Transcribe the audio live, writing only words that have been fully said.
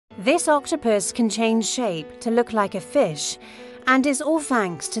This octopus can change shape to look like a fish, and is all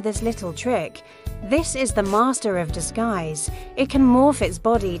thanks to this little trick. This is the master of disguise. It can morph its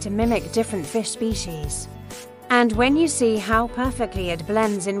body to mimic different fish species. And when you see how perfectly it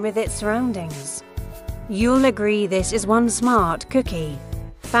blends in with its surroundings, you'll agree this is one smart cookie.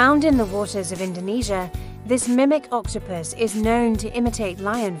 Found in the waters of Indonesia, this mimic octopus is known to imitate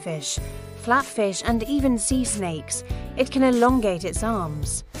lionfish, flatfish, and even sea snakes. It can elongate its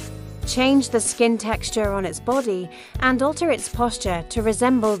arms, change the skin texture on its body, and alter its posture to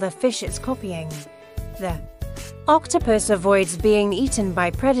resemble the fish it's copying. The octopus avoids being eaten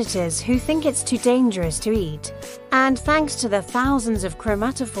by predators who think it's too dangerous to eat. And thanks to the thousands of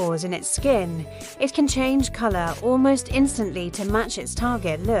chromatophores in its skin, it can change color almost instantly to match its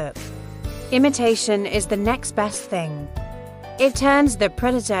target look. Imitation is the next best thing. It turns the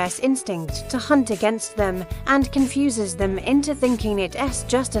predator's instinct to hunt against them and confuses them into thinking it's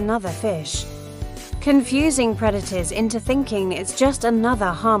just another fish. Confusing predators into thinking it's just another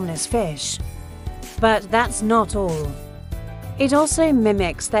harmless fish. But that's not all. It also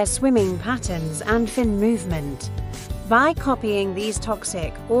mimics their swimming patterns and fin movement. By copying these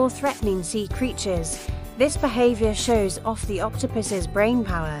toxic or threatening sea creatures, this behavior shows off the octopus's brain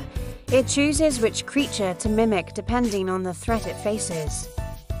power. It chooses which creature to mimic depending on the threat it faces.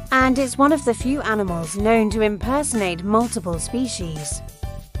 And it's one of the few animals known to impersonate multiple species,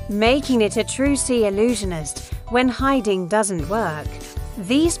 making it a true sea illusionist when hiding doesn't work.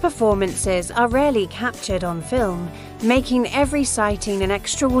 These performances are rarely captured on film, making every sighting an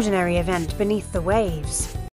extraordinary event beneath the waves.